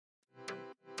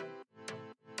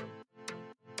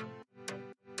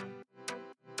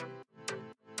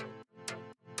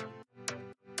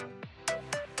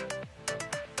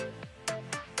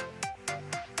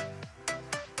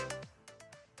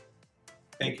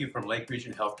thank you from Lake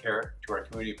Region Healthcare to our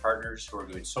community partners who are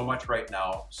doing so much right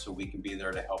now so we can be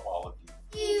there to help all of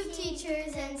you. You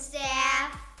teachers and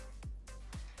staff.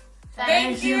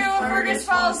 Thank you, Fergus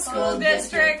Falls School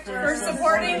District, for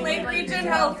supporting Lake Region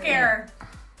Healthcare.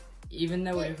 Even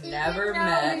though we've never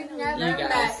met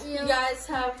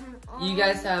you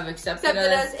guys have accepted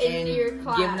us and into your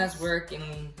class. given us work,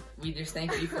 and we just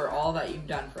thank you for all that you've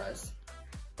done for us.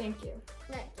 Thank you.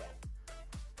 Thank you.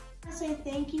 I say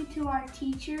thank you to our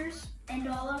teachers and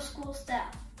all our school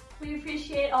staff. We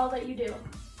appreciate all that you do.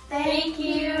 Thank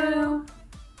you.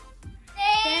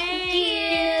 Thank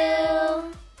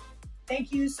you.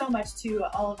 Thank you so much to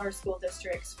all of our school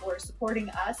districts for supporting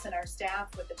us and our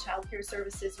staff with the child care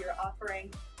services you're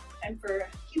offering and for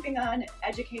keeping on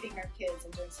educating our kids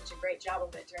and doing such a great job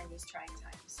of it during these trying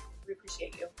times. We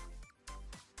appreciate you.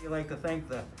 We'd like to thank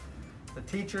the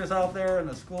teachers out there in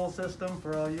the school system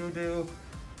for all you do.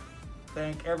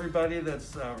 Thank everybody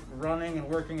that's running and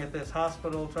working at this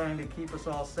hospital trying to keep us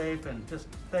all safe, and just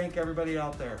thank everybody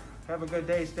out there. Have a good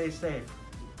day, stay safe.